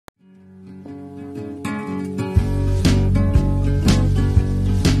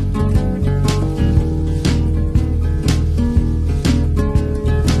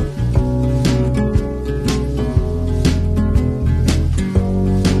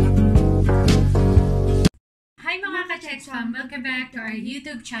Welcome back to our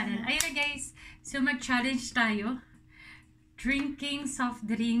YouTube channel. Ayan na guys, so mag-challenge tayo. Drinking soft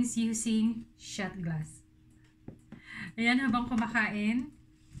drinks using shot glass. Ayan, habang kumakain.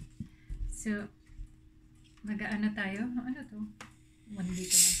 So, mag-ano tayo? Ano to? 1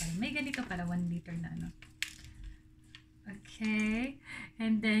 liter na pala. May ganito pala, 1 liter na ano. Okay.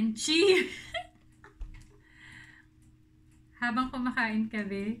 And then, cheers! Habang kumakain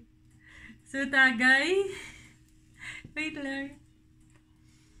kami. So, tagay. Wait lang.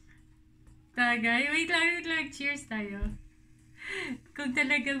 Tagay. Wait lang. Cheers tayo. Kung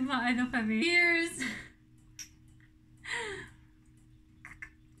talagang maano kami. Cheers!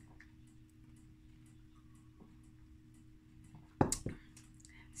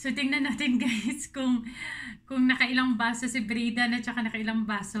 So, tingnan natin guys kung nakailang baso si Brida at saka nakailang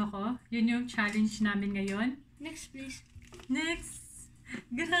baso ko. Yun yung challenge namin ngayon. Next, please. Next!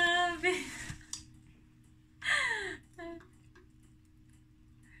 Grabe!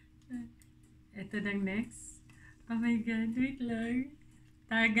 Ito nang next. Oh my God, wait lang.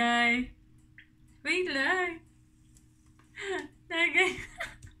 Tagay. Wait lang. Tagay.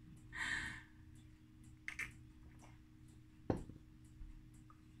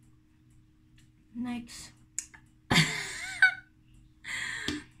 Next.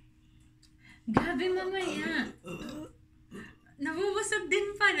 Grabe mamaya. Nabubusog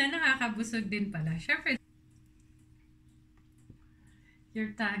din pala. Nakakabusog din pala. Syempre. Your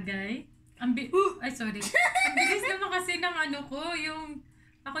tagay. Ay, sorry. Ang bilis naman kasi ng ano ko.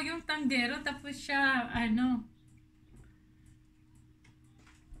 Ako yung tanggero. Tapos siya, ano.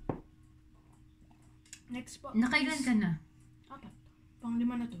 Next po. Nakailan ka na? 4. Pang-5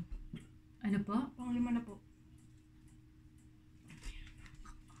 na to. Ano po? Pang-5 na po.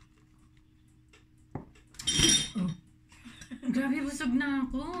 Oh. Grabe, busog na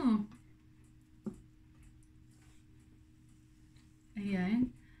ako. Ayan.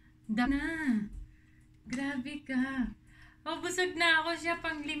 Na. Grabe ka. Oh, busog na ako siya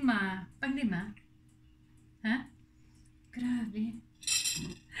pang-5. Pang-5? Ha? Grabe.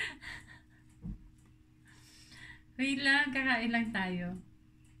 Wait lang, kakain lang tayo.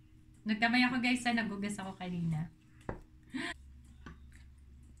 Nagkamay ako guys, nagugas ako kanina.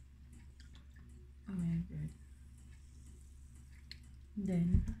 Oh my God.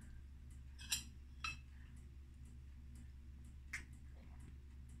 Then,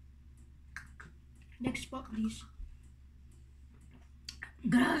 Next po, please.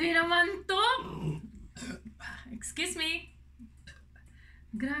 grabe naman to! Excuse me.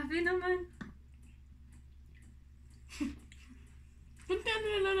 Grabe naman. Punta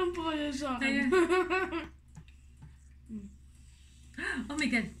na lang po kayo sa akin. Oh my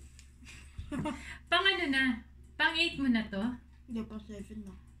God. Pang ano na? Pang 8 mo na to? Hindi pa 7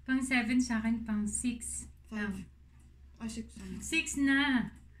 na. Pang 7 sa akin, pang 6. 5. 6 na. 6 na.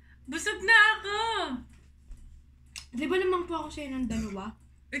 Busog na ako! Di ba naman po ako sa'yo ng 2?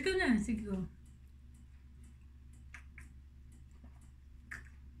 Ikaw na, sige go.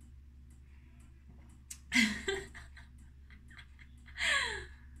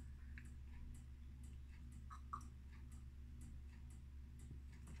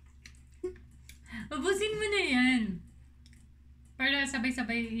 Ubusin mo na yan. Para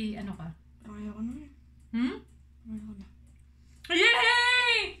sabay-sabay ano ka. Kaya ko na. Hmm? Kaya ko na.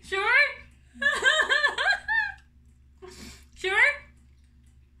 Yay! Sure? Sure?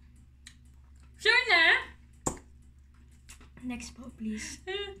 Sure na? Next po, please.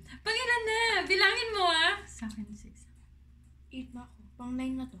 Pangilan na? Bilangin mo Sa akin 6. 8 na ako. Pang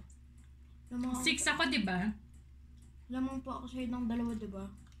 9 na to. 6 ako, di ba? Lamang po ako sa'yo ng 2, di ba?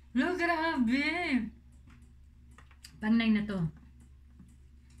 No, grabe. Pang 9 na to.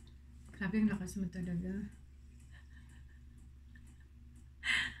 Grabe, ang lakas mo talaga.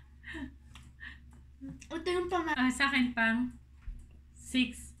 Ito yung pang Sa akin, pang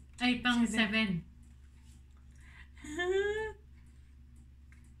 6. Ay, pang 7.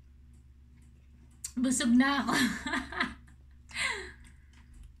 Busog na ako.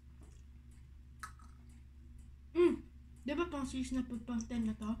 Di ba pang 6 na po, pang 10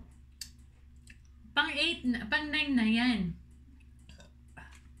 na to? Pang 8 na, pang 9 na yan.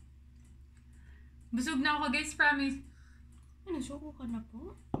 Busog na ako guys, promise. Ano, suko ka na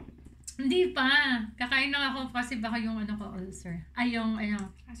po? Hindi pa. Kakain lang ako kasi baka yung ano ko ulcer. Ay, yung ano.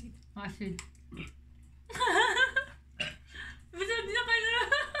 Acid. Acid. Busog na ka na.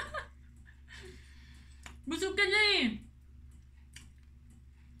 Busog ka na eh.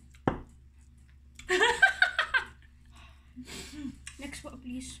 Next po,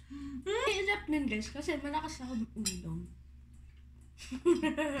 please. I-rap nun guys, kasi malakas ako uminom.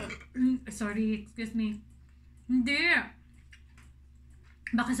 Sorry, excuse me. Hindi.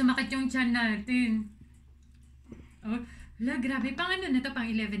 Baka sumakit yung tiyan natin. Oh, hala, grabe. Pang ano na to? Pang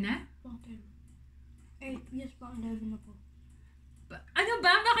 11 na? Pang 10. 8, yes, pang 11 na po. Ano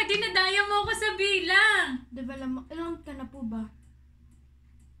ba? Bakit dinadaya mo ako sa bilang? Di ba ilang ka na po ba?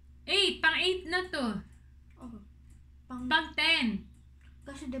 8. Pang 8 na to. Oh. Pang 10.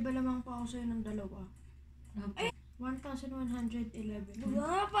 Kasi di ba lamang pa ako sa'yo ng dalawa? Okay. 1,111.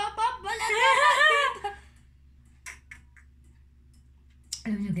 Bala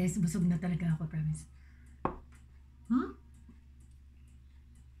Alam nyo guys, busog na talaga ako, promise. Huh?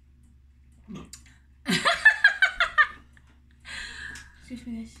 Excuse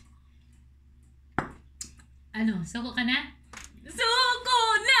me guys. Ano? Suko ka na? Suko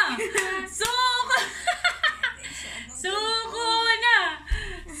na! Suko! Suko na!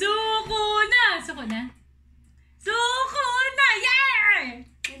 Suko na! Suko na? Suko na! Yeah!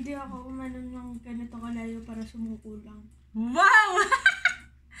 Hindi ako umanon ng ganito kalayo para sumuko lang. Wow!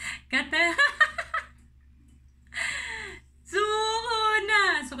 Kata! Suko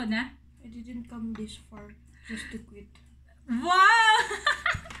na! Suko na? I didn't come this far just to quit. Wow!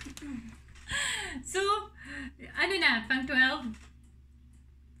 So, ano na? Pang 12?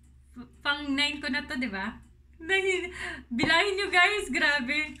 Pang 9 ko na to, di ba? Bilahin nyo guys,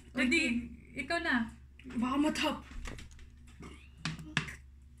 grabe. Hindi, ikaw na. Baka matap.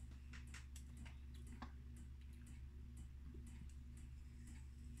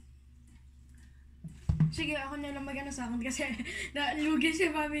 Sige, ako na lang mag-ano sa akin kasi lugi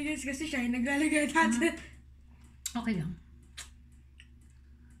si Mami guys kasi siya yung naglalagay natin. Okay lang.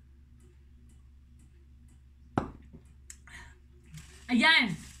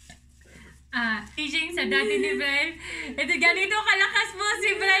 Ayan! Teaching sa dati ni Bray. Ito ganito kalakas mo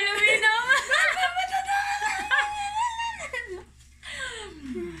si Bray Luminom.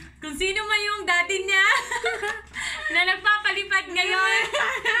 Kung sino man yung dati niya na nagpapalipad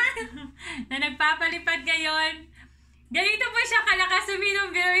ngayon. Ganito po siya kalakas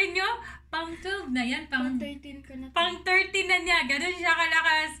uminom. Biruin nyo, pang 12 na yan. Pang 13 ka na. Pang 13 na niya. Ganun siya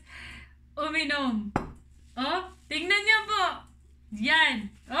kalakas uminom. Oh, tingnan niyo po.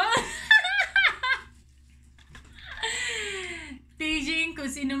 Yan. Oh. Teaching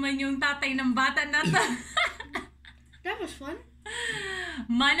kung sino man yung tatay ng bata na to. That was fun.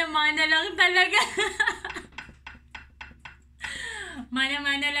 Mana-mana lang talaga.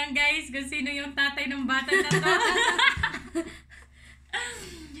 Mana-mana lang guys kung sino yung tatay ng bata na to.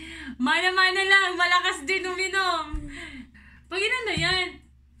 Mana-mana lang. Malakas din uminom. Pag ilan na yan?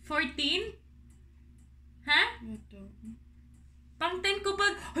 14? Ha? Ito. Pang 10 ko pa.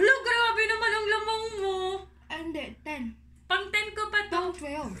 Hala, grabe naman ang lamang mo. Hindi, 10. Pang 10 ko pa Pang to.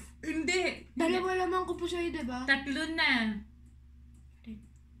 12. Hindi. Dalawa lamang ko po sa'yo, diba? 3 na.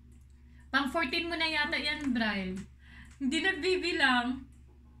 Pang 14 mo na yata yan, Brian. Hindi nagbibilang.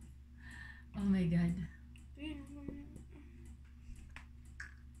 Oh my God.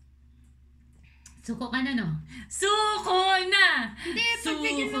 Suko ka na, no? Suko na! Hindi,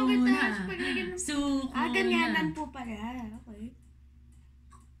 pagbigyan mo Suko kita. na. Pagbigyan mo. Suko na. Ganyanan po pala. Okay.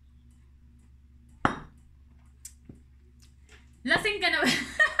 Lasing ka na ba?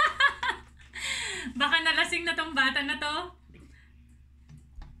 Baka nalasing na tong bata na to.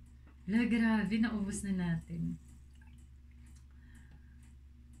 La, grabe, naubos na natin.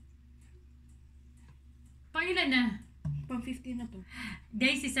 Pangilan na? Pang 15 na to.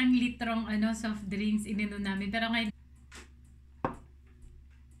 Guys, 1 litrong soft drinks ininom namin. Pero ngayon...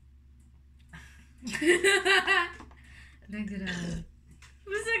 La, grabe.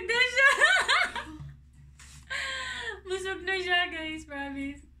 Busog na siya! Busog na siya, guys.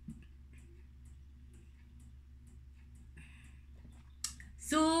 Promise.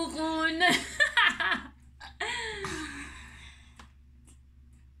 Suko na!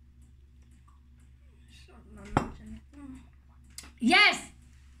 Yes!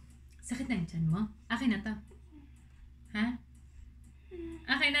 Sakit na yung tiyan mo? Akin na to. Ha?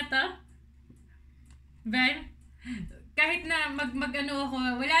 Akin na to? Ben? Kahit na mag-ano ako,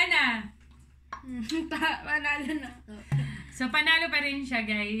 wala na. Panalo na ako. So, panalo pa rin siya,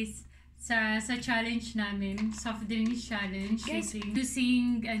 guys. Sa challenge namin, soft drinks challenge, Guys,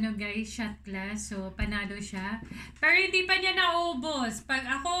 using guys, shot glass. So, panalo siya. Pero hindi pa niya naubos. Pag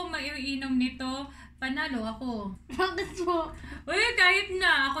ako maiinom nito, panalo ako. Bakit po? Uy, kahit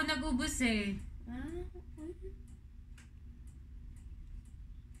na. Ako nag-ubos eh.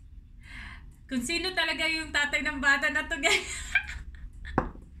 Kung sino talaga yung tatay ng bata na to, guys.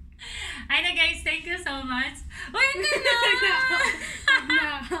 I Ay na guys, thank you so much. Uy, hindi na!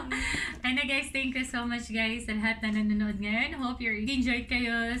 Ay na guys, thank you so much guys sa lahat na nanonood ngayon. Hope you enjoyed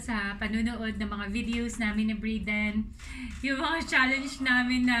kayo sa panunood ng mga videos namin ni Breeden. Yung mga challenge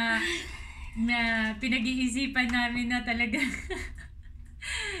namin na pinag-iisipan namin na talagang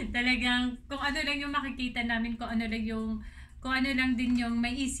kung ano lang yung makikita namin, kung ano lang din yung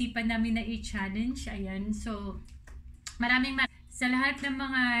maiisipan namin na i-challenge. Ayan, so sa lahat ng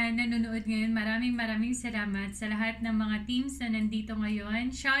mga nanonood ngayon, maraming salamat sa lahat ng mga teams na nandito ngayon.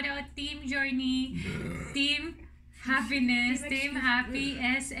 Shout out Team Journey, Team Happiness, Team Happy,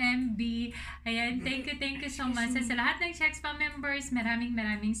 SMB. Ayan, thank you so much. Sa lahat ng Checkspa members, maraming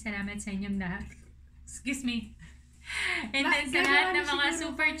salamat sa inyong lahat. Excuse me. And then sa lahat ng mga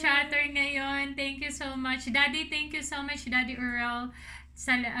super chatter ngayon, thank you so much. Daddy, thank you so much, Daddy Earl.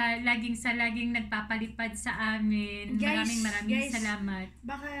 Laging nagpapalipad sa amin. Guys, maraming salamat.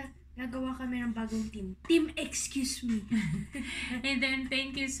 Baka nagawa kami ng bagong team. Team Excuse Me. And then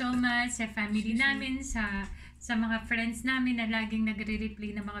thank you so much sa family namin, sa mga friends namin na laging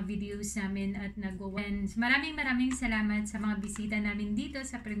nagre-replay ng mga videos namin at and maraming salamat sa mga bisita namin dito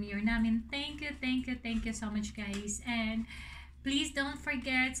sa premiere namin. Thank you so much guys. And please don't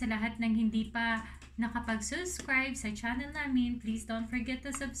forget sa lahat ng hindi pa nakapag-subscribe sa channel namin, please don't forget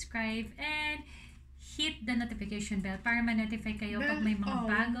to subscribe and hit the notification bell para ma-notify kayo pag may mga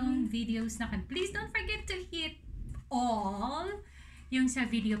bagong videos na kan. Please don't forget to hit all yung sa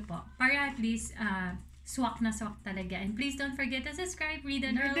video po para at least swak talaga. And please don't forget to subscribe,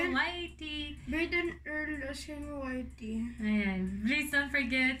 Breeden Earl Whitey. Breeden Earl Whitey. Ayan. Please don't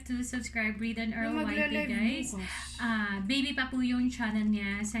forget to subscribe, Breeden Earl Whitey, guys. Baby pa po yung channel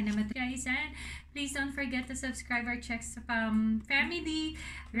niya. Sana guys. And please don't forget to subscribe our Checks family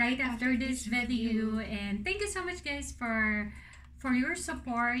right after this video. And thank you so much, guys, for your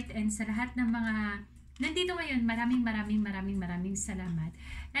support and sa lahat ng mga nandito ngayon. Maraming salamat.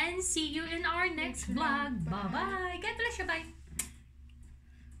 And see you in our next vlog. Bye-bye. God bless you. Bye.